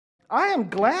I am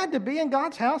glad to be in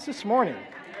God's house this morning.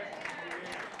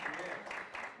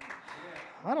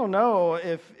 I don't know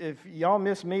if y'all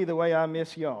miss me the way I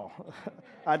miss y'all.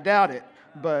 I doubt it,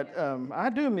 but I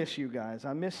do miss you guys.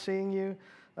 I miss seeing you,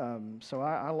 so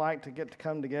I like to get to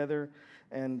come together.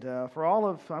 And for all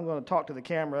of, I'm going to talk to the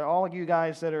camera, all of you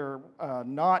guys that are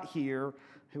not here,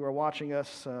 who are watching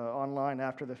us online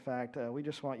after the fact, we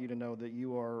just want you to know that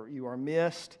you are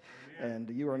missed.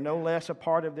 And you are no less a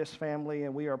part of this family,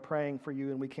 and we are praying for you,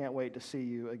 and we can't wait to see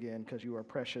you again because you are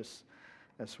precious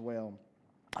as well.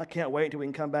 I can't wait till we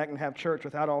can come back and have church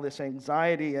without all this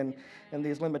anxiety and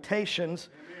these limitations.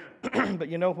 But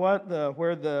you know what?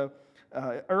 Where the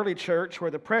early church,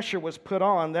 where the pressure was put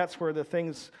on, that's where the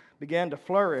things began to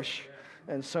flourish.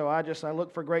 And so I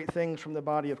look for great things from the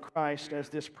body of Christ as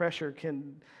this pressure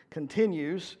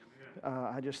continues.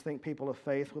 I just think people of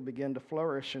faith will begin to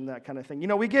flourish and that kind of thing. You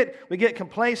know, we get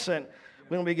complacent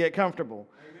when we get comfortable.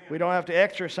 We don't have to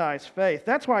exercise faith.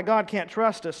 That's why God can't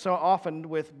trust us so often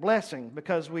with blessing,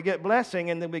 because we get blessing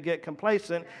and then we get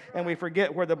complacent and we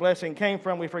forget where the blessing came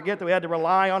from. We forget that we had to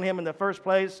rely on Him in the first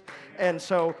place. And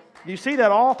so you see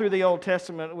that all through the Old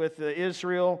Testament with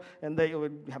Israel, and they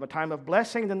would have a time of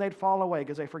blessing, then they'd fall away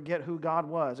because they forget who God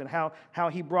was and how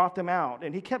He brought them out.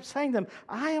 And He kept saying to them,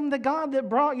 I am the God that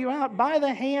brought you out. By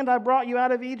the hand I brought you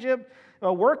out of Egypt.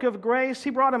 A work of grace.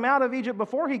 He brought them out of Egypt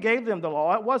before He gave them the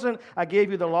law. It wasn't, I gave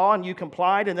you the law and you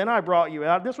complied and then I brought you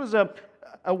out. This was a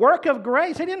work of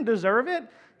grace. They didn't deserve it.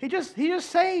 He just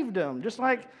saved them, just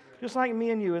like me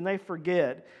and you, and they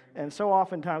forget. And so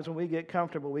oftentimes when we get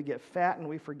comfortable, we get fat and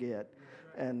we forget.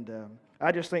 And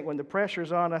I just think when the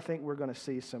pressure's on, I think we're going to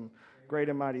see some great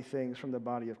and mighty things from the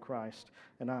body of Christ.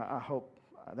 And I hope,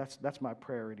 that's my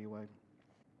prayer anyway.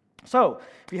 So,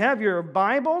 if you have your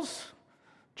Bibles,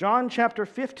 John chapter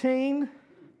 15, Amen.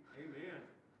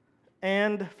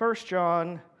 And 1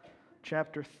 John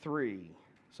chapter 3.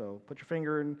 So put your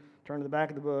finger and turn to the back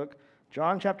of the book.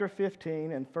 John chapter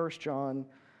 15 and 1 John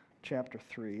chapter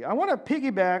 3. I want to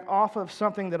piggyback off of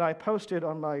something that I posted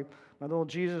on my little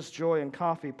Jesus, Joy, and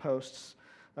Coffee posts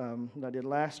that I did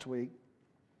last week.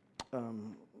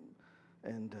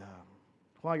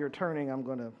 While you're turning, I'm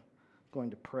going to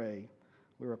pray.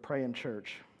 We're a praying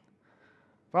church.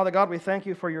 Father God, we thank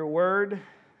you for your word,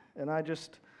 and I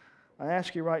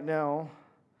ask you right now,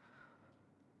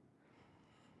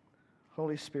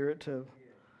 Holy Spirit, to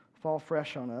fall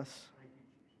fresh on us,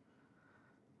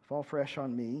 fall fresh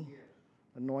on me,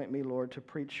 anoint me, Lord, to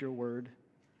preach your word,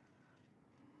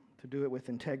 to do it with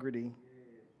integrity,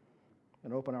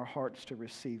 and open our hearts to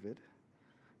receive it.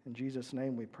 In Jesus'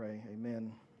 name we pray,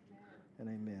 amen and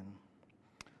amen.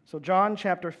 So John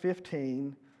chapter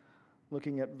 15,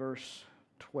 looking at verse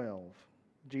 12.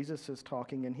 Jesus is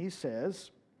talking and he says,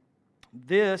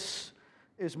 "This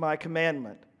is my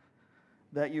commandment,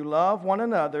 that you love one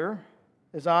another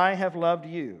as I have loved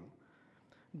you.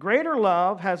 Greater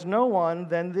love has no one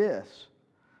than this,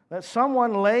 that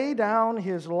someone lay down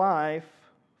his life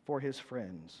for his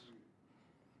friends."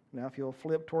 Now if you'll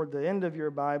flip toward the end of your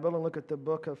Bible and look at the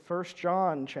book of 1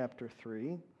 John chapter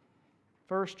 3.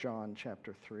 1 John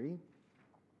chapter 3,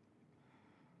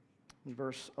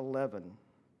 verse 11.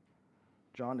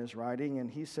 John is writing, and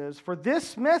he says, "For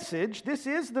this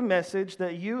is the message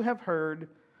that you have heard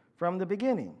from the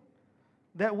beginning,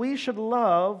 that we should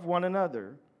love one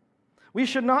another. We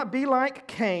should not be like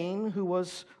Cain, who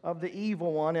was of the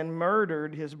evil one and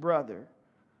murdered his brother.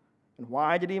 And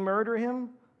why did he murder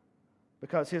him?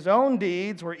 Because his own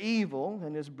deeds were evil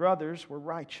and his brothers were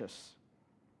righteous.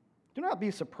 Do not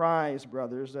be surprised,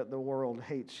 brothers, that the world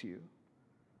hates you.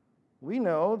 We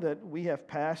know that we have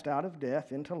passed out of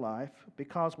death into life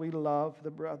because we love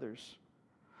the brothers.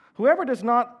 Whoever does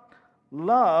not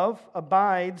love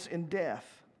abides in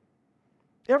death.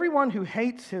 Everyone who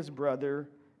hates his brother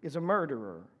is a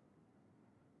murderer.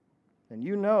 And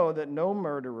you know that no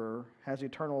murderer has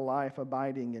eternal life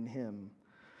abiding in him.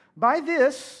 By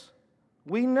this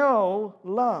we know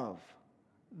love,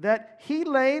 that he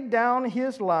laid down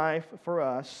his life for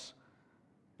us,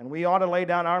 and we ought to lay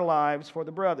down our lives for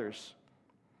the brothers.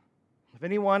 If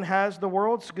anyone has the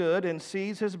world's good and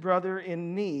sees his brother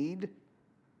in need,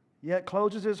 yet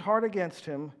closes his heart against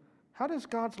him, how does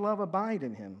God's love abide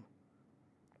in him?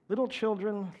 Little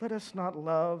children, let us not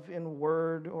love in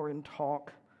word or in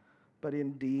talk, but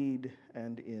in deed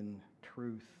and in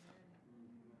truth."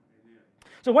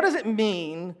 So what does it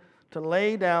mean to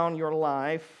lay down your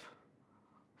life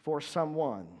for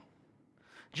someone?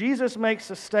 Jesus makes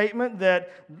a statement that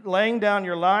laying down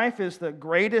your life is the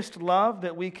greatest love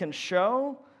that we can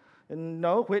show. And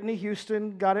no, Whitney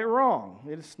Houston got it wrong.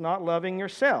 It's not loving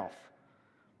yourself.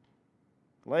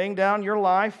 Laying down your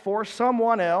life for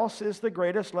someone else is the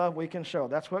greatest love we can show.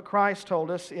 That's what Christ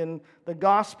told us in the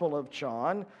Gospel of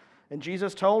John. And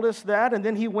Jesus told us that, and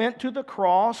then He went to the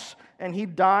cross and He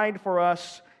died for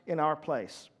us in our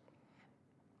place.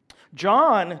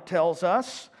 John tells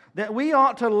us that we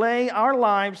ought to lay our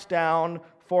lives down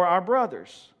for our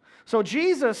brothers. So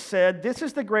Jesus said, this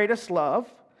is the greatest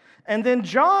love. And then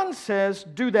John says,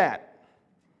 do that.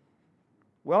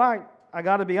 Well, I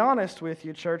got to be honest with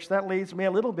you, church, that leaves me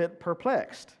a little bit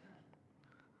perplexed,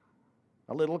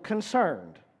 a little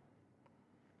concerned.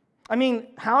 I mean,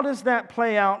 how does that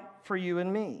play out for you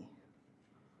and me?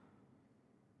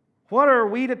 What are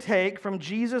we to take from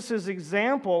Jesus'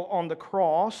 example on the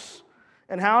cross,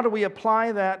 and how do we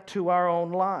apply that to our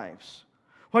own lives?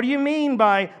 What do you mean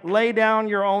by lay down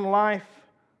your own life,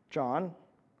 John?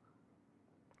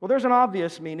 Well, there's an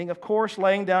obvious meaning. Of course,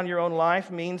 laying down your own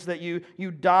life means that you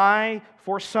die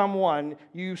for someone.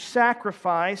 You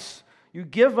sacrifice, you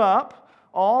give up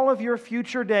all of your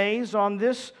future days on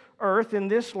this earth, in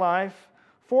this life,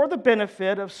 for the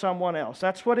benefit of someone else.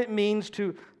 That's what it means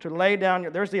to lay down.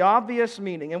 There's the obvious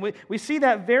meaning. And we see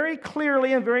that very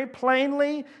clearly and very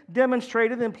plainly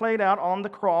demonstrated and played out on the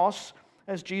cross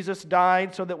as Jesus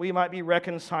died so that we might be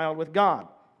reconciled with God.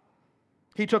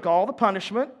 He took all the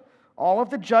punishment, all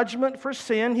of the judgment for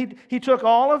sin. He took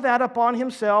all of that upon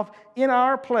Himself in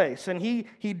our place. And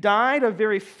He died a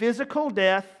very physical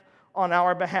death on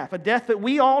our behalf. A death that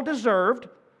we all deserved,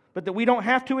 but that we don't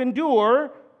have to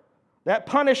endure that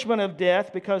punishment of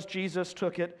death because Jesus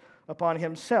took it upon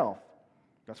Himself.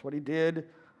 That's what He did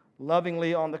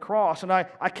lovingly on the cross. And I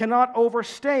cannot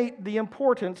overstate the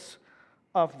importance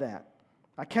of that.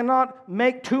 I cannot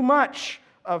make too much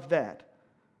of that.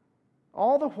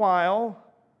 All the while,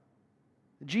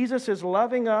 Jesus is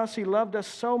loving us. He loved us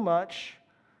so much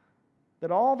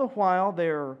that all the while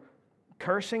they're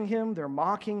cursing Him, they're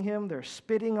mocking Him, they're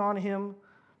spitting on Him,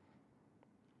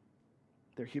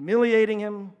 they're humiliating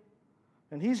Him.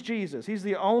 And He's Jesus. He's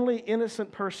the only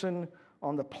innocent person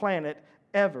on the planet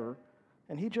ever,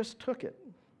 and He just took it.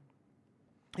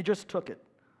 He just took it.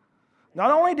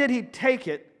 Not only did He take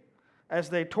it as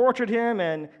they tortured Him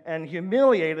and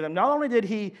humiliated Him, not only did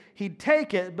He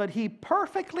take it, but He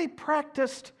perfectly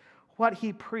practiced what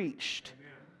He preached.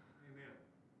 Amen.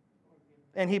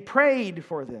 And He prayed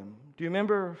for them. Do you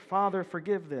remember, Father,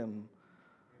 forgive them,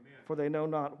 for they know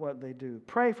not what they do.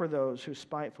 Pray for those who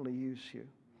spitefully use you.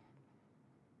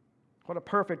 What a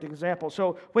perfect example.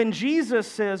 So when Jesus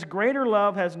says, greater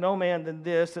love has no man than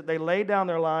this, that they lay down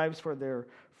their lives for their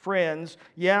friends,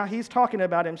 yeah, He's talking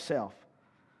about Himself.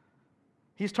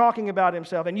 He's talking about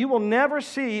Himself. And you will never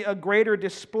see a greater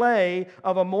display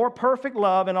of a more perfect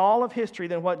love in all of history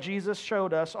than what Jesus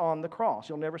showed us on the cross.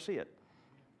 You'll never see it.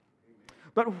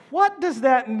 But what does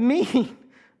that mean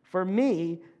for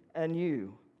me and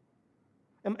you?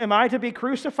 Am I to be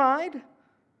crucified?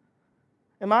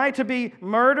 Am I to be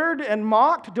murdered and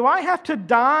mocked? Do I have to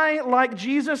die like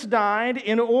Jesus died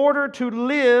in order to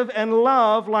live and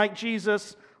love like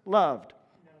Jesus loved?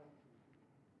 No.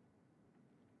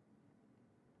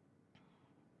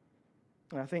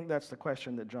 And I think that's the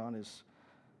question that John is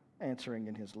answering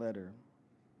in his letter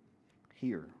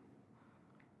here.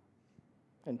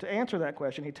 And to answer that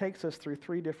question, he takes us through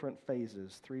three different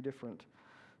phases, three different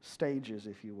stages,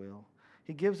 if you will.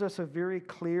 He gives us a very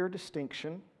clear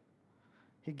distinction.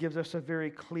 He gives us a very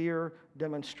clear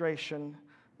demonstration,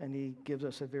 and He gives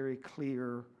us a very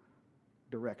clear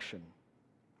direction.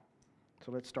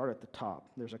 So let's start at the top.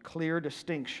 There's a clear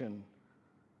distinction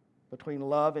between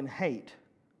love and hate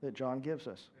that John gives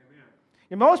us. Amen.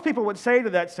 And most people would say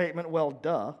to that statement, well,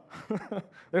 duh.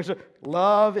 There's a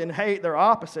love and hate, they're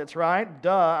opposites, right?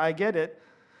 Duh, I get it.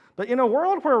 But in a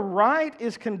world where right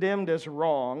is condemned as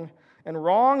wrong, and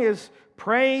wrong is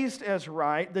praised as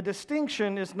right, the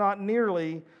distinction is not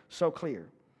nearly so clear.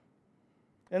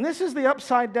 And this is the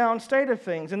upside-down state of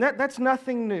things, and that's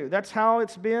nothing new. That's how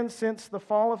it's been since the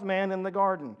fall of man in the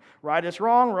garden. Right is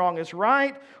wrong, wrong is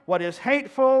right. What is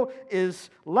hateful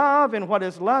is love, and what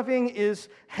is loving is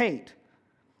hate.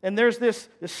 And there's this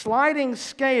sliding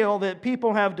scale that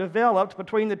people have developed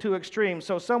between the two extremes.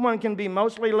 So someone can be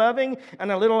mostly loving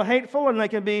and a little hateful, and they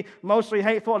can be mostly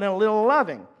hateful and a little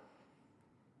loving.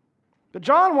 But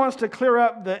John wants to clear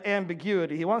up the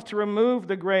ambiguity. He wants to remove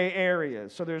the gray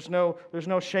areas, so there's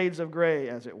no shades of gray,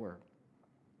 as it were.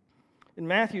 In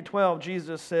Matthew 12,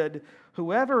 Jesus said,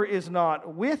 whoever is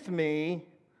not with me,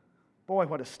 boy,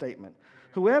 what a statement.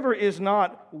 Whoever is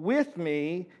not with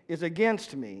me is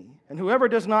against me, and whoever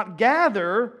does not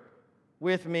gather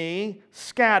with me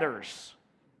scatters.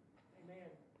 Amen.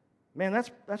 Man,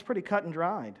 that's pretty cut and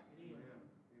dried.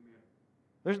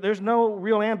 There's no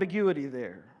real ambiguity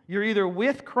there. You're either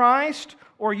with Christ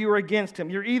or you're against Him.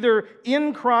 You're either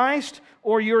in Christ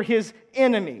or you're His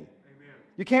enemy. Amen.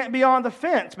 You can't be on the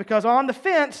fence, because on the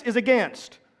fence is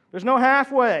against. There's no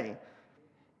halfway.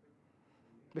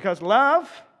 Because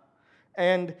love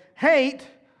and hate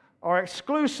are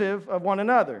exclusive of one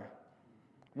another.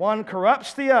 One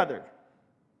corrupts the other.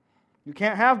 You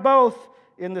can't have both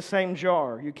in the same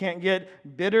jar. You can't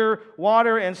get bitter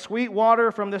water and sweet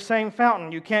water from the same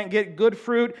fountain. You can't get good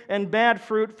fruit and bad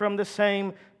fruit from the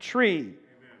same tree. Amen.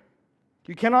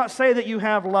 You cannot say that you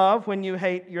have love when you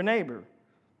hate your neighbor.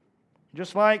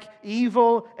 Just like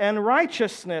evil and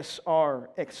righteousness are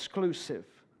exclusive.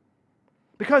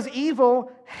 Because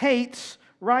evil hates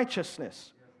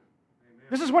righteousness.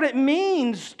 This is what it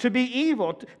means to be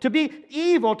evil. To be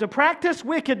evil, to practice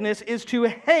wickedness, is to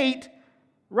hate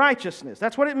righteousness.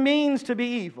 That's what it means to be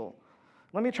evil.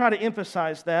 Let me try to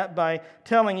emphasize that by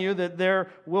telling you that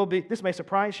there will be, this may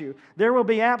surprise you, there will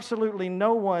be absolutely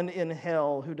no one in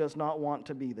hell who does not want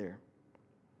to be there.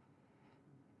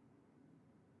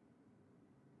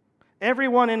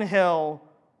 Everyone in hell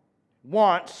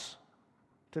wants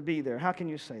to be there. How can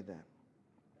you say that?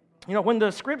 You know, when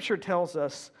the Scripture tells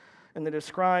us and it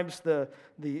describes the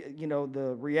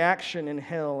reaction in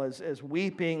hell as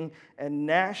weeping and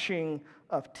gnashing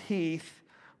of teeth,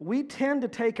 we tend to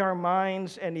take our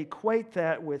minds and equate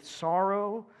that with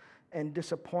sorrow and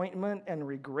disappointment and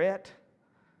regret.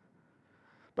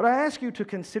 But I ask you to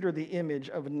consider the image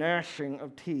of gnashing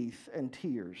of teeth and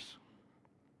tears.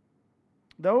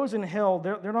 Those in hell,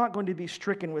 they're not going to be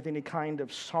stricken with any kind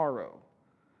of sorrow.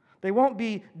 They won't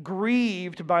be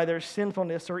grieved by their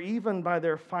sinfulness or even by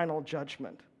their final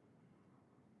judgment.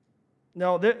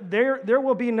 No, there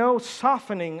will be no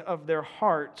softening of their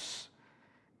hearts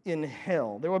in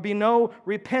hell. There will be no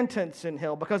repentance in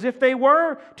hell, because if they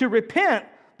were to repent,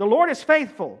 the Lord is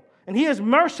faithful and He is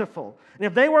merciful. And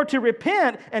if they were to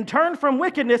repent and turn from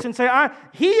wickedness and say,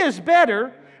 He is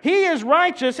better, He is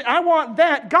righteous, I want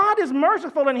that, God is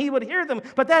merciful and He would hear them,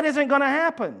 but that isn't going to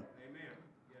happen.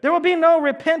 There will be no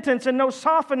repentance and no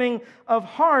softening of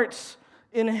hearts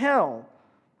in hell.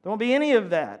 There won't be any of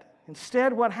that.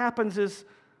 Instead, what happens is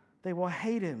they will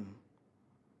hate Him.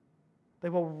 They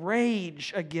will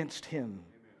rage against Him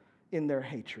in their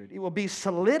hatred. It will be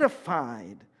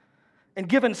solidified and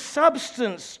given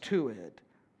substance to it,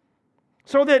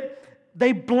 so that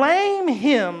they blame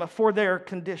Him for their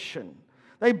condition.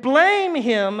 They blame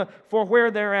Him for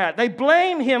where they're at. They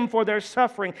blame Him for their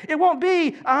suffering. It won't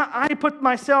be, I put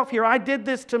myself here, I did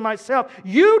this to myself.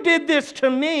 You did this to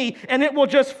me, and it will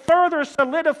just further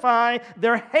solidify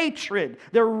their hatred,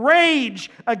 their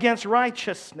rage against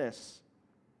righteousness.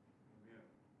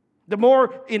 The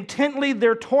more intently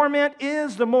their torment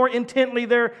is, the more intently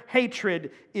their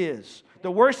hatred is. The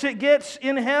worse it gets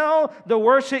in hell, the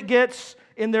worse it gets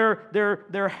in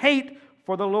their hate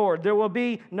for the Lord. There will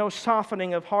be no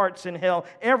softening of hearts in hell.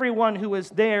 Everyone who is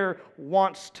there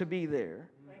wants to be there.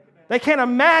 They can't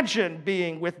imagine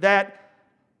being with that.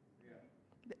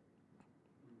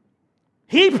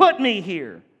 He put me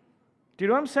here. Do you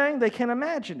know what I'm saying? They can't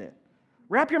imagine it.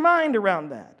 Wrap your mind around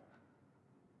that.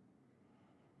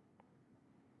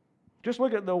 Just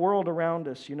look at the world around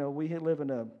us. You know, we live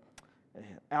in an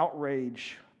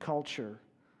outrage culture.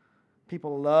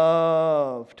 People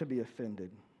love to be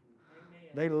offended.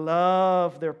 They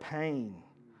love their pain.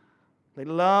 They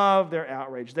love their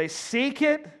outrage. They seek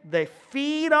it. They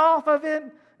feed off of it.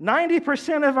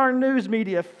 90% of our news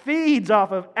media feeds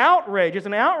off of outrage. It's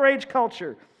an outrage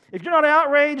culture. If you're not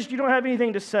outraged, you don't have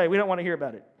anything to say. We don't want to hear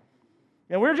about it.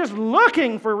 And we're just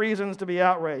looking for reasons to be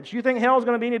outraged. You think hell's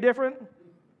going to be any different?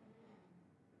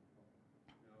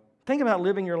 Think about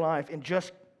living your life in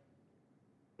just,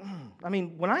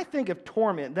 when I think of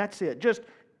torment, that's it. Just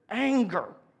anger.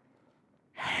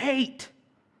 Hate.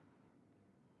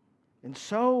 And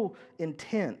so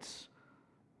intense.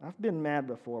 I've been mad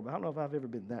before, but I don't know if I've ever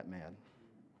been that mad.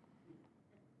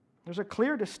 There's a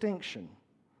clear distinction.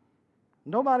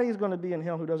 Nobody is going to be in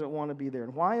hell who doesn't want to be there.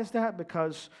 And why is that?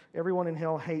 Because everyone in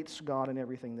hell hates God and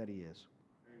everything that He is.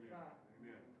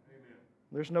 Amen.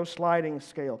 There's no sliding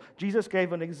scale. Jesus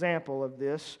gave an example of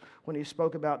this when He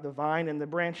spoke about the vine and the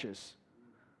branches.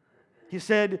 He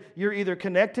said, you're either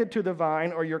connected to the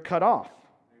vine or you're cut off.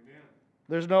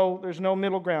 There's no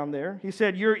middle ground there. He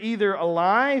said, you're either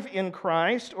alive in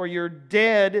Christ or you're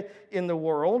dead in the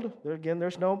world. Again,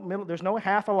 there's no middle, there's no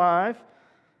half alive.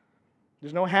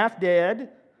 There's no half dead.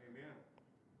 Amen.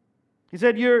 He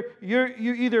said, you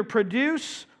either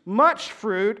produce much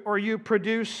fruit or you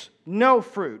produce no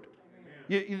fruit.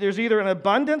 There's either an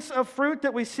abundance of fruit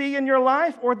that we see in your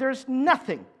life or there's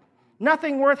nothing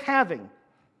worth having.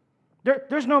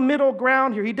 There's no middle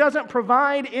ground here. He doesn't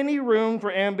provide any room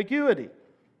for ambiguity.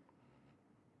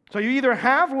 So you either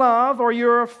have love or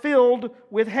you're filled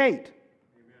with hate.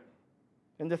 Amen.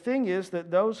 And the thing is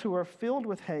that those who are filled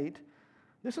with hate,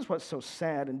 this is what's so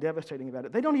sad and devastating about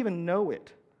it. They don't even know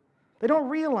it. They don't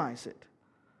realize it.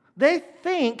 They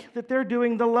think that they're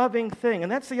doing the loving thing,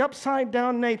 and that's the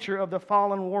upside-down nature of the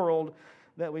fallen world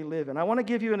that we live in. I want to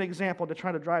give you an example to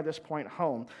try to drive this point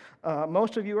home.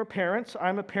 Most of you are parents.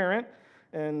 I'm a parent,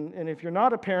 and if you're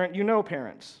not a parent, you know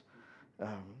parents.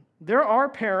 There are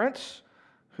parents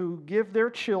who give their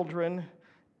children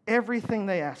everything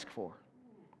they ask for.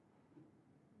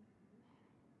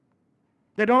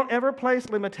 They don't ever place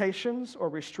limitations or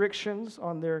restrictions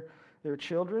on their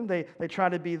children. They try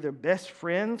to be their best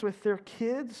friends with their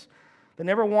kids. They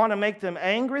never want to make them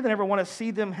angry. They never want to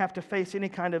see them have to face any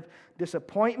kind of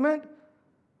disappointment.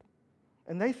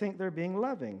 And they think they're being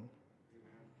loving.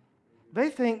 They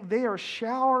think they are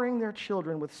showering their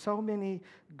children with so many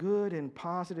good and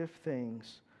positive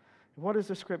things. What does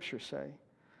the Scripture say?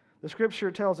 The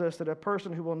Scripture tells us that a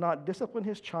person who will not discipline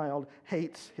his child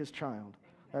hates his child.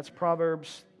 That's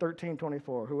Proverbs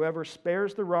 13:24. Whoever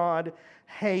spares the rod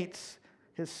hates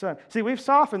his son. See, we've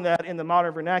softened that in the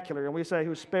modern vernacular, and we say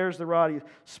who spares the rod, he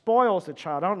spoils the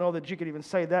child. I don't know that you could even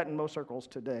say that in most circles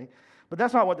today. But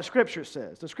that's not what the Scripture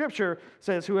says. The Scripture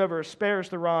says whoever spares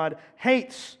the rod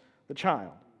hates the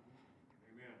child.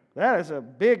 Amen. That is a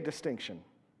big distinction.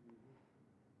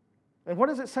 And what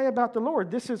does it say about the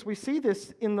Lord? We see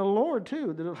this in the Lord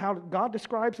too, how God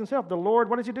describes himself. The Lord,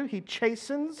 what does he do? He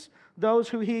chastens those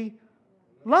who he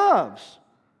loves.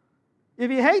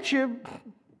 If he hates you,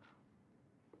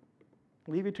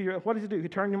 leave you to your, what does he do? He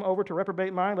turns them over to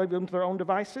reprobate mind, leave them to their own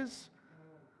devices.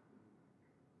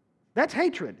 That's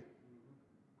hatred.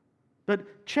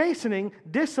 But chastening,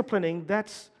 disciplining,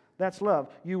 that's love.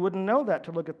 You wouldn't know that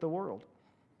to look at the world.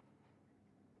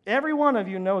 Every one of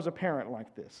you knows a parent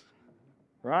like this.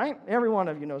 Right? Every one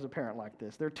of you knows a parent like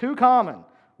this. They're too common,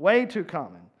 way too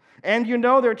common. And you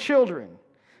know their children.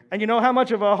 And you know how much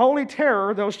of a holy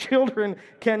terror those children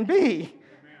can be. Amen.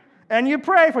 And you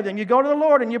pray for them. You go to the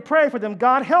Lord and you pray for them.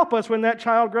 God, help us when that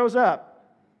child grows up.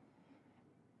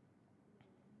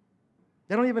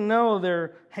 They don't even know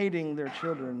they're hating their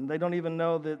children. They don't even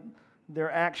know that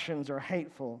their actions are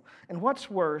hateful. And what's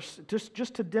worse,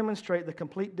 just to demonstrate the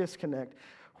complete disconnect,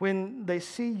 when they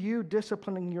see you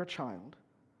disciplining your child,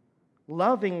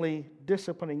 lovingly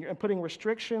disciplining and putting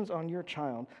restrictions on your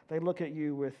child, they look at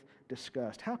you with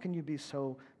disgust. How can you be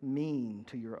so mean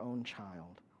to your own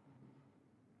child?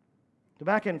 So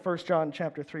back in 1 John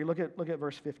chapter 3, look at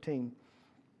verse 15.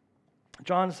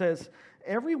 John says,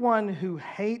 everyone who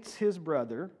hates his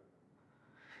brother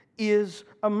is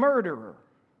a murderer.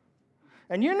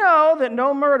 And you know that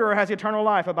no murderer has eternal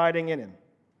life abiding in him.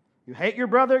 You hate your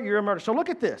brother, you're a murderer. So look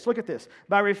at this.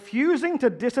 By refusing to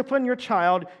discipline your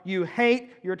child, you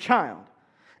hate your child.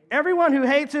 Everyone who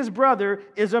hates his brother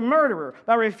is a murderer.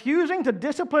 By refusing to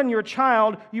discipline your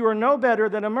child, you are no better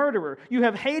than a murderer. You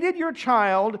have hated your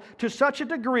child to such a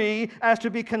degree as to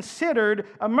be considered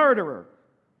a murderer.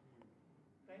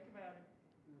 Think about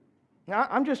it. Now,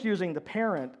 I'm just using the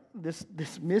parent, this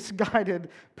misguided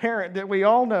parent that we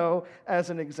all know, as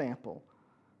an example.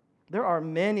 There are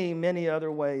many, many other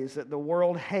ways that the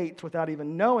world hates without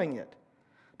even knowing it.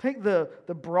 Take the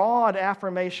broad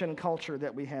affirmation culture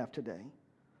that we have today.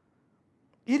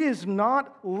 It is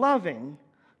not loving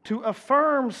to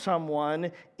affirm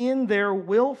someone in their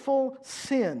willful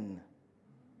sin.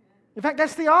 In fact,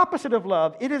 that's the opposite of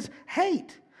love. It is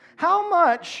hate.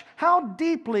 How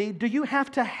deeply do you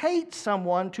have to hate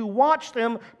someone to watch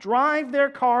them drive their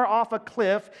car off a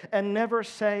cliff and never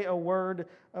say a word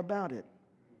about it?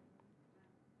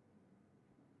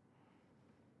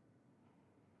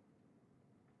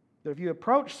 But if you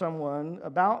approach someone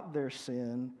about their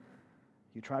sin,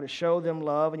 you try to show them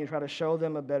love and you try to show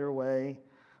them a better way,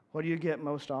 what do you get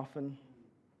most often?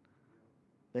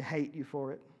 They hate you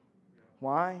for it.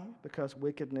 Why? Because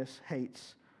wickedness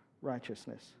hates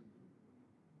righteousness.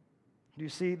 Do you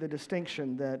see the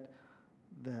distinction that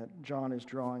John is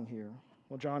drawing here?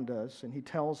 Well, John does, and he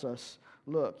tells us,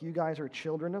 look, you guys are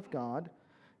children of God.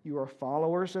 You are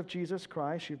followers of Jesus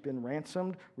Christ. You've been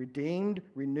ransomed, redeemed,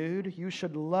 renewed. You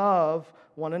should love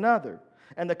one another.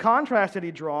 And the contrast that he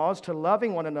draws to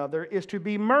loving one another is to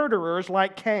be murderers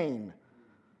like Cain.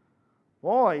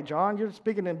 Boy, John, you're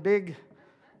speaking in big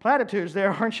platitudes there,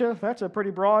 aren't you? That's a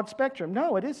pretty broad spectrum.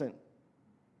 No, it isn't.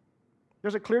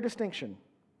 There's a clear distinction.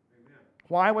 Amen.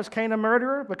 Why was Cain a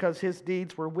murderer? Because his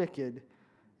deeds were wicked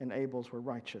and Abel's were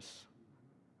righteous.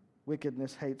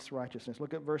 Wickedness hates righteousness.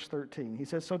 Look at verse 13. He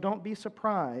says, so don't be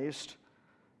surprised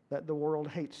that the world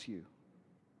hates you.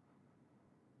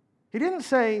 He didn't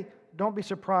say, don't be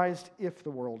surprised if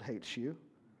the world hates you.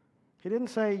 He didn't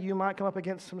say you might come up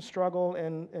against some struggle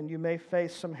and you may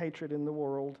face some hatred in the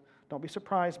world. Don't be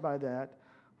surprised by that.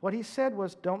 What he said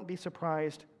was, don't be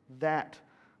surprised that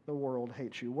the world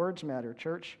hates you. Words matter,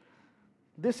 church.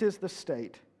 This is the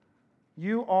state.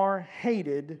 You are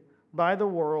hated by the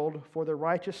world for the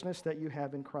righteousness that you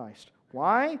have in Christ.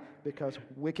 Why? Because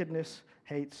wickedness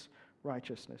hates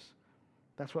righteousness.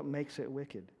 That's what makes it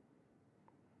wicked.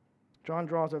 John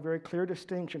draws a very clear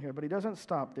distinction here, but he doesn't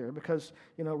stop there because,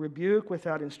 rebuke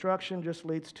without instruction just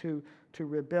leads to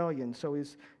rebellion. So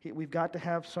we've got to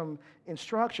have some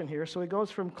instruction here. So he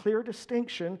goes from clear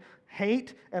distinction,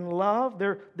 hate and love.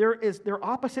 They're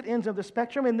opposite ends of the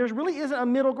spectrum, and there really isn't a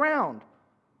middle ground.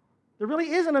 There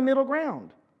really isn't a middle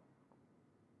ground.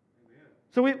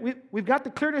 So we've got the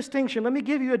clear distinction. Let me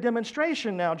give you a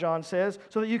demonstration now, John says,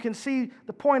 so that you can see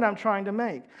the point I'm trying to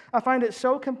make. I find it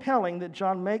so compelling that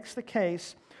John makes the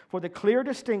case for the clear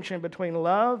distinction between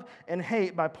love and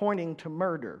hate by pointing to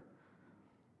murder.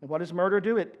 And what does murder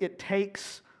do? It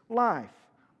takes life.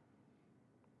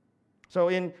 So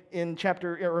in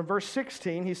verse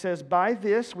 16, he says, "By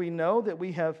this we know that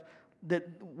we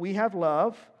have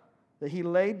love, that he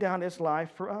laid down his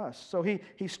life for us." So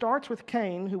he starts with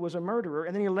Cain, who was a murderer,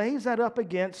 and then he lays that up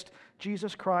against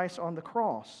Jesus Christ on the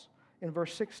cross in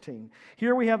verse 16.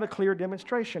 Here we have a clear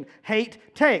demonstration.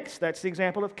 Hate takes. That's the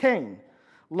example of Cain.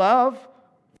 Love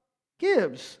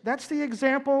gives. That's the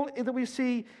example that we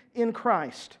see in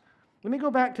Christ. Let me go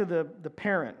back to the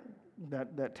parent,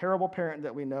 that terrible parent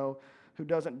that we know who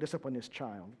doesn't discipline his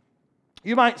child.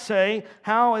 You might say,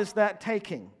 how is that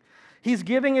taking? He's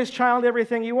giving his child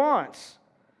everything he wants.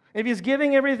 If he's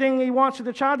giving everything he wants to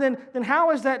the child, then how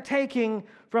is that taking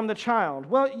from the child?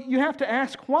 Well, you have to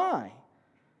ask why.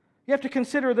 You have to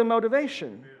consider the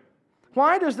motivation.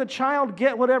 Why does the child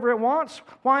get whatever it wants?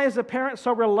 Why is the parent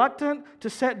so reluctant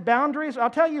to set boundaries? I'll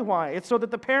tell you why. It's so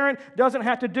that the parent doesn't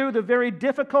have to do the very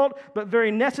difficult but very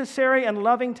necessary and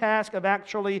loving task of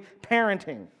actually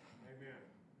parenting.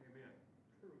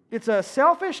 It's a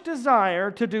selfish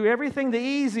desire to do everything the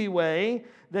easy way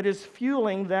that is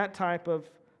fueling that type of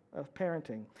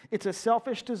parenting. It's a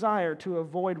selfish desire to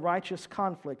avoid righteous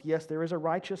conflict. Yes, there is a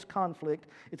righteous conflict.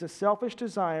 It's a selfish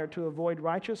desire to avoid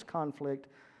righteous conflict,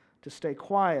 to stay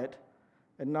quiet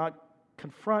and not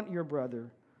confront your brother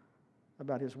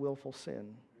about his willful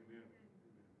sin. Amen.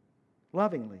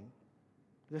 Lovingly.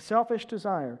 The selfish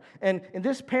desire. And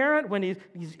this parent, when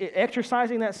he's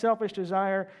exercising that selfish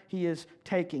desire, he is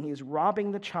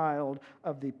robbing the child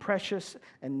of the precious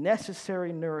and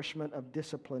necessary nourishment of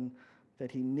discipline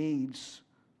that he needs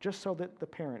just so that the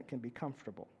parent can be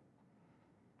comfortable.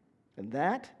 And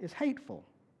that is hateful,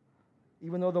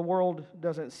 even though the world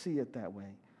doesn't see it that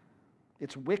way.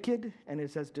 It's wicked and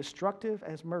it's as destructive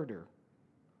as murder.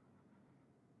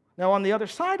 Now, on the other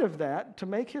side of that, to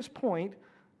make his point,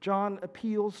 John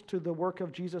appeals to the work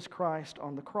of Jesus Christ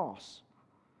on the cross.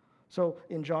 So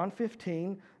in John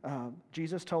 15,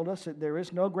 Jesus told us that there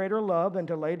is no greater love than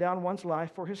to lay down one's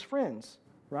life for his friends,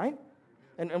 right?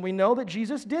 And we know that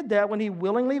Jesus did that when he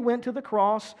willingly went to the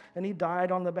cross and he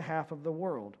died on the behalf of the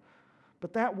world.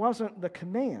 But that wasn't the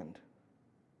command.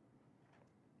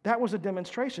 That was a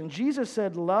demonstration. Jesus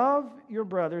said, "Love your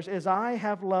brothers as I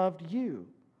have loved you."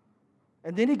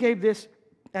 And then he gave this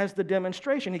as the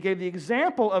demonstration. He gave the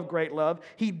example of great love.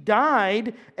 He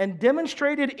died and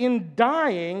demonstrated in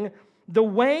dying the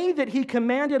way that he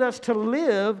commanded us to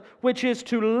live, which is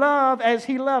to love as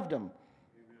he loved them.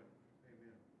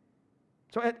 Amen.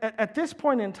 So at this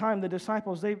point in time, the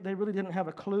disciples, they really didn't have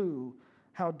a clue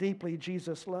how deeply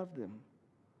Jesus loved them.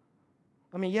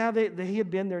 I mean, yeah, he had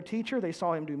been their teacher. They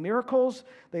saw him do miracles.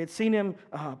 They had seen him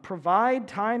provide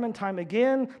time and time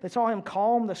again. They saw him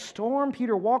calm the storm.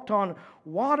 Peter walked on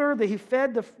water. He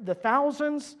fed the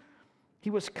thousands. He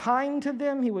was kind to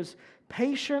them. He was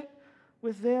patient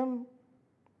with them.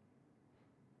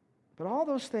 But all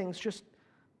those things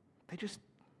they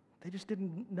just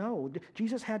didn't know.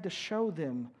 Jesus had to show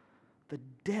them the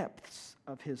depths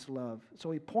of his love.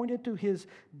 So he pointed to his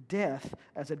death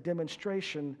as a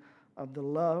demonstration of the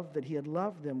love that he had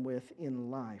loved them with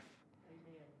in life.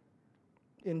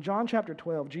 Amen. In John chapter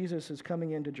 12, Jesus is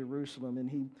coming into Jerusalem and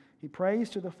he prays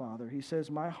to the Father. He says,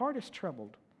 "My heart is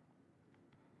troubled.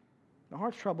 My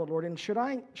heart's troubled, Lord, and should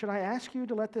I ask you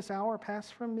to let this hour pass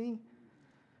from me?"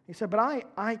 He said, "But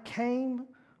I came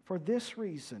for this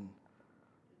reason.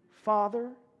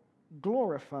 Father,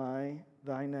 glorify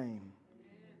thy name."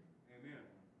 Amen.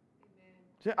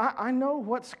 See, I know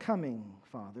what's coming,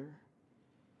 Father.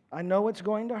 I know it's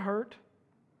going to hurt.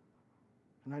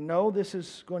 And I know this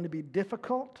is going to be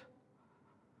difficult,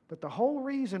 but the whole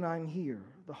reason I'm here,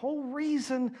 the whole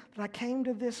reason that I came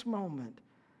to this moment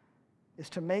is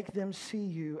to make them see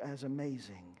you as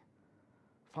amazing.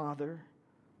 Father,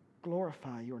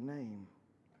 glorify your name.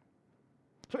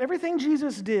 So everything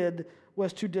Jesus did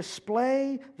was to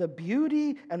display the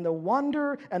beauty and the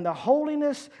wonder and the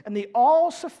holiness and the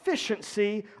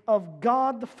all-sufficiency of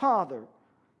God the Father.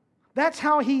 That's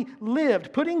how he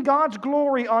lived, putting God's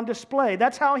glory on display.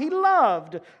 That's how he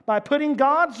loved, by putting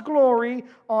God's glory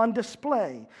on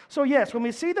display. So yes, when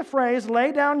we see the phrase,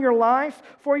 lay down your life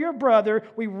for your brother,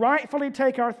 we rightfully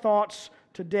take our thoughts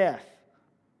to death.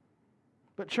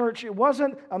 But church, it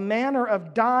wasn't a manner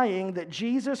of dying that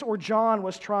Jesus or John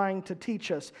was trying to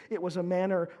teach us. It was a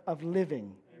manner of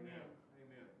living. Amen.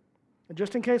 And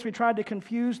just in case we tried to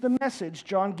confuse the message,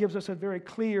 John gives us a very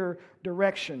clear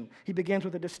direction. He begins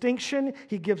with a distinction,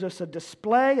 he gives us a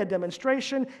display, a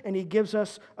demonstration, and he gives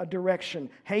us a direction.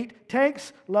 Hate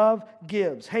takes, love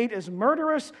gives. Hate is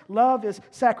murderous, love is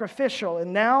sacrificial.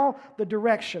 And now the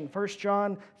direction, 1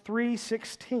 John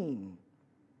 3:16.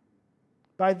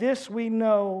 By this we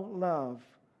know love.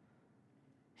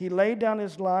 He laid down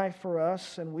his life for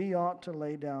us, and we ought to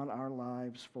lay down our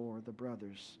lives for the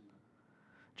brothers.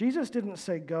 Jesus didn't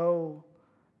say go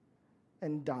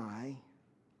and die.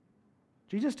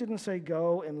 Jesus didn't say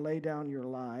go and lay down your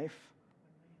life.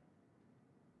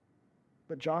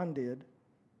 But John did.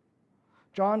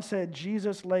 John said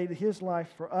Jesus laid his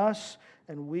life for us,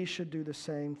 and we should do the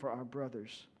same for our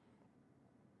brothers.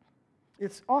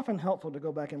 It's often helpful to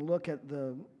go back and look at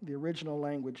the original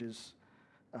languages.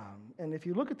 And if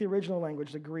you look at the original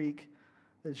language, the Greek,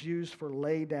 that's used for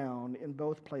lay down in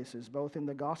both places, both in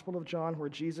the Gospel of John, where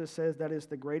Jesus says that is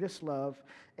the greatest love,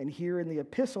 and here in the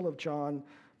Epistle of John,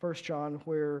 1 John,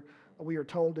 where we are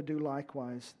told to do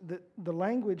likewise. The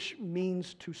language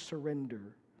means to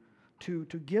surrender, to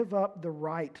give up the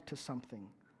right to something.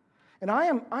 And I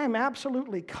am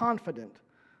absolutely confident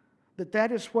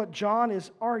that is what John is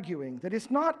arguing, that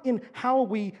it's not in how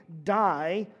we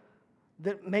die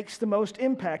that makes the most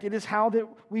impact. It is how that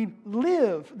we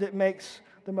live that makes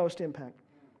the most impact.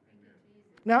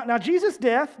 Now Jesus'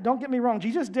 death, don't get me wrong,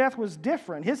 Jesus' death was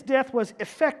different. His death was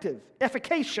effective,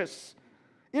 efficacious.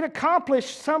 It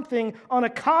accomplished something on a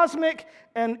cosmic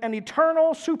and an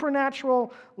eternal,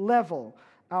 supernatural level.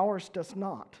 Ours does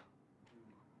not.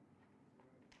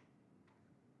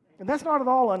 And that's not at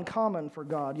all uncommon for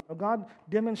God. God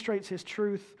demonstrates his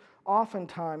truth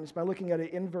oftentimes by looking at an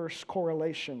inverse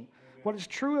correlation. What is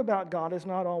true about God is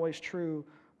not always true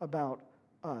about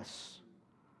us.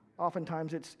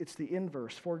 Oftentimes it's the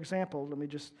inverse. For example, let me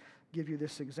just give you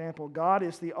this example. God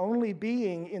is the only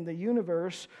being in the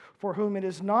universe for whom it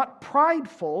is not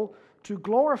prideful to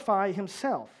glorify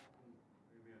himself.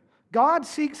 God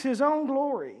seeks his own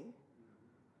glory.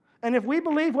 And if we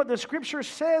believe what the Scripture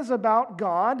says about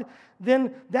God,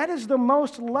 then that is the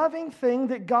most loving thing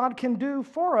that God can do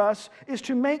for us, is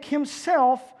to make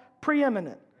himself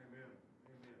preeminent.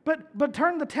 Amen. But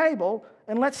turn the table,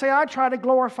 and let's say I try to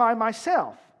glorify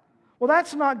myself. Well,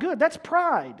 that's not good. That's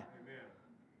pride. Amen.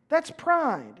 That's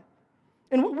pride.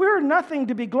 And we're nothing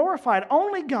to be glorified,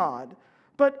 only God.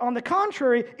 But on the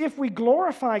contrary, if we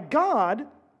glorify God,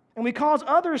 and we cause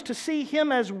others to see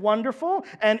him as wonderful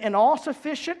and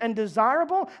all-sufficient and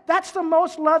desirable, that's the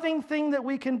most loving thing that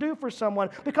we can do for someone,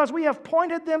 because we have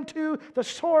pointed them to the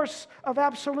source of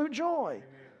absolute joy. Amen.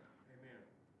 Amen.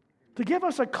 To give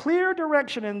us a clear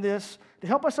direction in this, to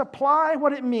help us apply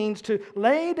what it means to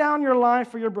lay down your life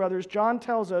for your brothers, John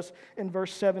tells us in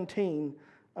verse 17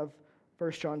 of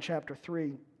 1 John chapter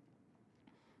 3,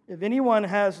 if anyone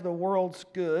has the world's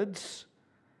goods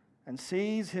and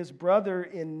sees his brother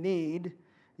in need,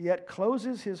 yet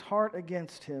closes his heart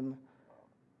against him,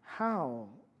 how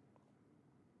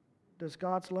does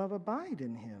God's love abide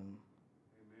in him?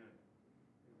 Amen.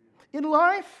 In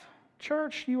life,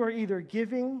 church, you are either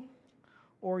giving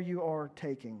or you are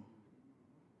taking.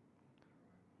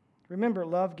 Remember,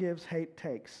 love gives, hate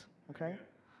takes, okay? Amen.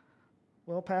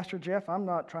 Well, Pastor Jeff, I'm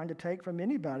not trying to take from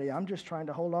anybody. I'm just trying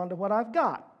to hold on to what I've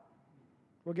got.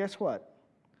 Well, guess what?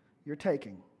 You're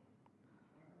taking.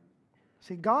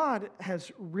 See, God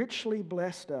has richly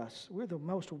blessed us. We're the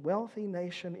most wealthy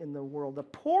nation in the world. The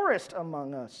poorest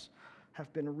among us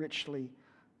have been richly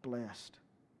blessed.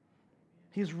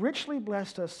 He's richly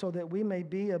blessed us so that we may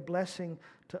be a blessing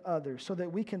to others, so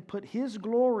that we can put his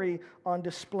glory on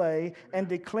display and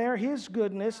declare his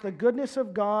goodness, the goodness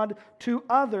of God, to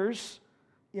others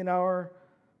in our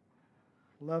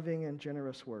loving and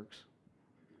generous works.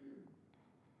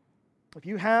 If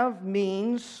you have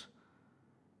means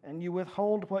and you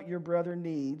withhold what your brother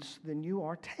needs, then you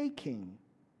are taking.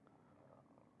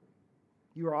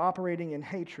 You are operating in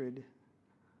hatred.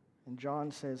 And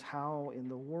John says, how in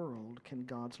the world can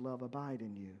God's love abide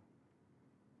in you?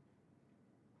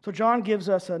 So John gives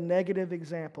us a negative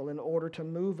example in order to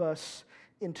move us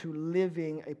into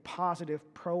living a positive,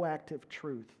 proactive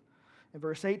truth. In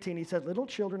verse 18, he says, little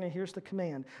children, and here's the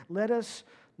command, let us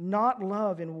not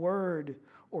love in word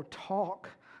or talk,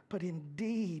 but in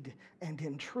deed and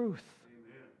in truth.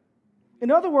 Amen.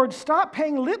 In other words, stop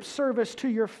paying lip service to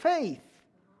your faith.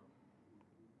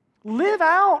 Live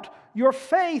out your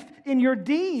faith in your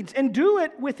deeds and do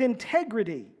it with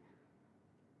integrity.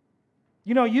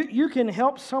 You know, you can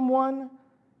help someone,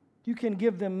 you can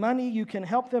give them money, you can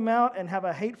help them out and have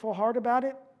a hateful heart about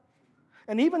it.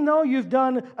 And even though you've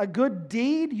done a good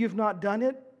deed, you've not done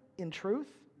it in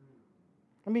truth.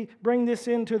 Let me bring this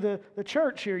into the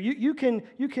church here. You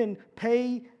can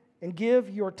pay and give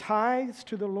your tithes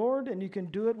to the Lord, and you can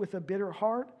do it with a bitter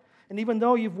heart. And even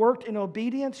though you've worked in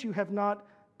obedience, you have not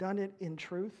done it in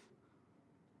truth.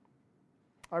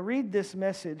 I read this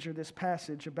message or this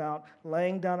passage about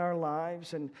laying down our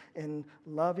lives and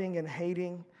loving and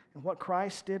hating and what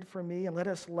Christ did for me, and let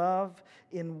us love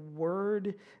in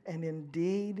word and in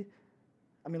deed.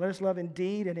 Let us love in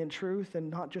deed and in truth and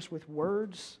not just with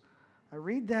words. I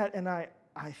read that and I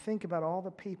think about all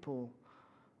the people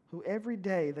who every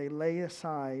day they lay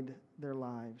aside their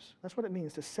lives. That's what it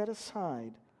means, to set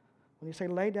aside. When you say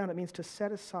lay down, it means to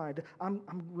set aside. I'm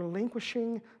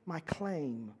relinquishing my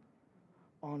claim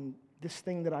on this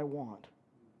thing that I want.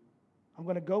 I'm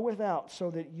going to go without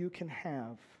so that you can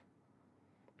have,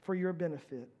 for your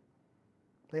benefit.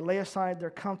 They lay aside their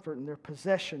comfort and their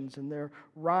possessions and their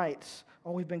rights.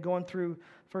 Oh, we've been going through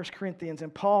 1 Corinthians,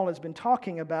 and Paul has been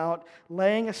talking about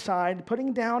laying aside,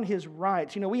 putting down his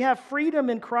rights. You know, we have freedom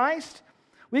in Christ.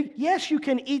 Yes, you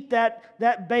can eat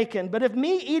that bacon, but if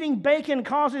me eating bacon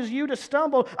causes you to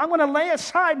stumble, I'm going to lay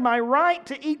aside my right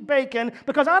to eat bacon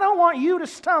because I don't want you to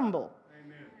stumble.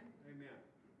 Amen. Amen.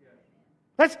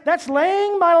 Yes. That's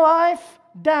laying my life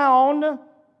down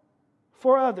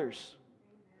for others.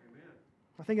 Amen.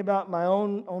 I think about my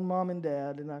own mom and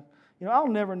dad, and I'll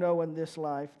never know in this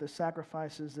life the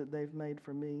sacrifices that they've made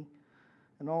for me,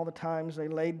 and all the times they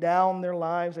laid down their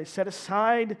lives, they set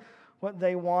aside what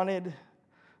they wanted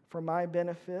for my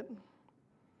benefit.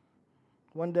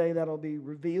 One day that'll be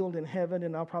revealed in heaven,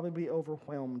 and I'll probably be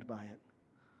overwhelmed by it,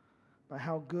 by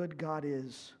how good God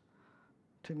is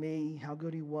to me, how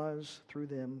good He was through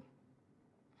them.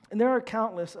 And there are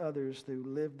countless others who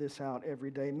live this out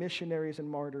every day, missionaries and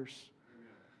martyrs.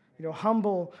 Amen.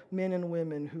 Humble men and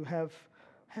women who have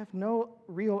no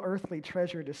real earthly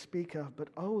treasure to speak of, but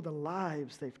the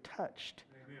lives they've touched.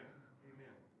 Amen.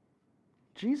 Amen.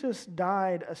 Jesus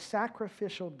died a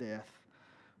sacrificial death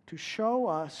to show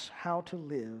us how to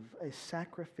live a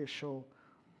sacrificial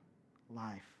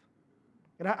life.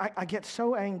 And I get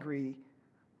so angry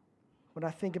when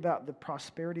I think about the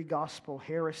prosperity gospel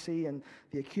heresy and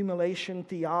the accumulation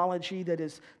theology that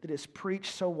is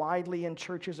preached so widely in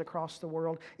churches across the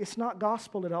world. It's not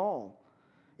gospel at all.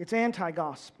 It's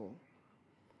anti-gospel.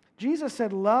 Jesus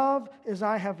said, love as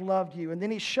I have loved you. And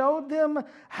then He showed them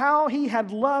how He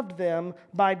had loved them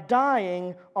by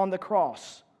dying on the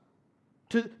cross.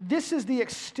 This is the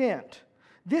extent.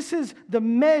 This is the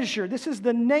measure. This is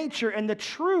the nature and the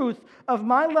truth of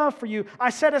my love for you. I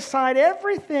set aside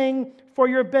everything for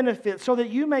your benefit so that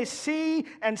you may see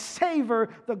and savor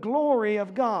the glory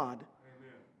of God.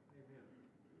 Amen. Amen.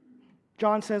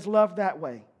 John says, love that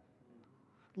way.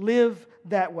 Live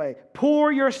that way.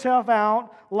 Pour yourself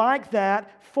out like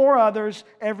that for others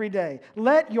every day.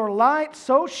 Let your light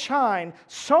so shine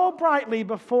so brightly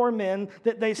before men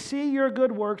that they see your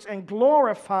good works and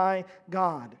glorify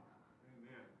God.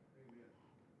 Amen. Amen.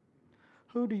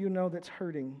 Who do you know that's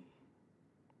hurting?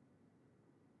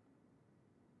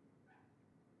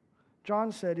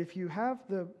 John said, if you have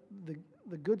the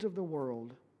goods of the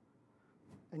world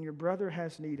and your brother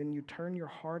has need and you turn your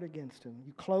heart against him,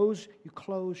 you close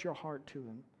your heart to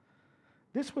him.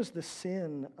 This was the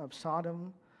sin of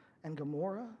Sodom and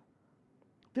Gomorrah.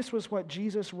 This was what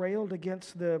Jesus railed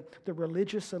against the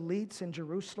religious elites in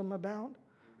Jerusalem about.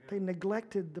 They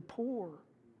neglected the poor.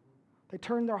 They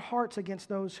turned their hearts against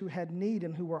those who had need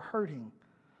and who were hurting.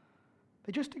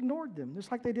 They just ignored them,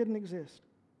 just like they didn't exist.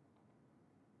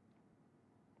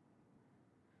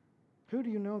 Who do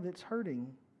you know that's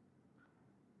hurting?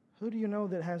 Who do you know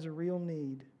that has a real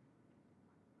need?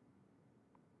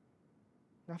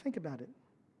 Now think about it.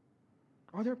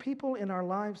 Are there people in our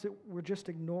lives that we're just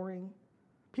ignoring?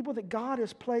 People that God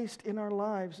has placed in our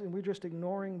lives and we're just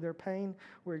ignoring their pain,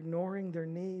 we're ignoring their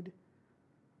need?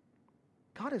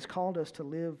 God has called us to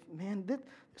live,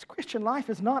 this Christian life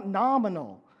is not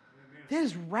nominal. Amen.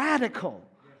 This is radical.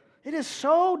 It is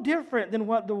so different than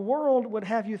what the world would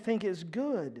have you think is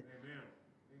good. Amen.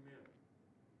 Amen.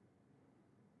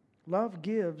 Love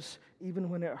gives even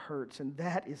when it hurts, and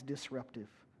that is disruptive.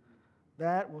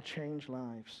 That will change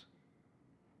lives.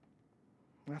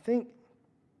 And I think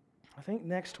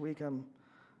next week I'm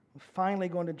finally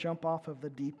going to jump off of the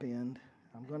deep end.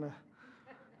 I'm going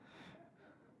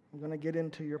to get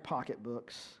into your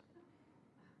pocketbooks.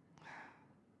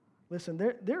 Listen,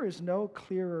 there is no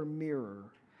clearer mirror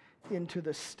into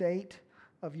the state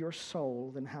of your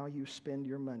soul than how you spend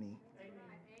your money.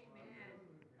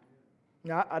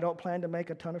 Now, I don't plan to make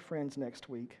a ton of friends next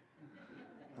week,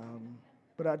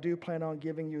 but I do plan on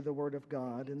giving you the Word of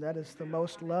God, and that is the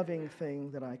most loving thing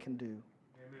that I can do.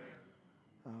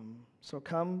 So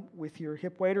come with your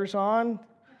hip waders on,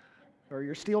 or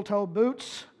your steel-toed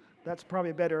boots. That's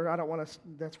probably better.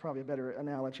 That's probably a better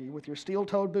analogy. With your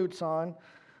steel-toed boots on.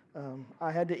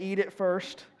 I had to eat it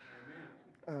first.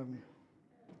 Can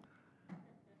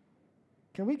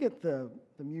we get the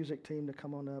music team to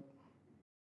come on up?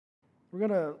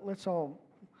 Let's all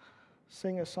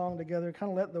sing a song together,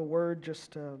 kind of let the word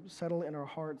just settle in our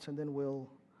hearts, and then we'll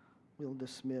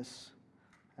dismiss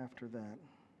after that.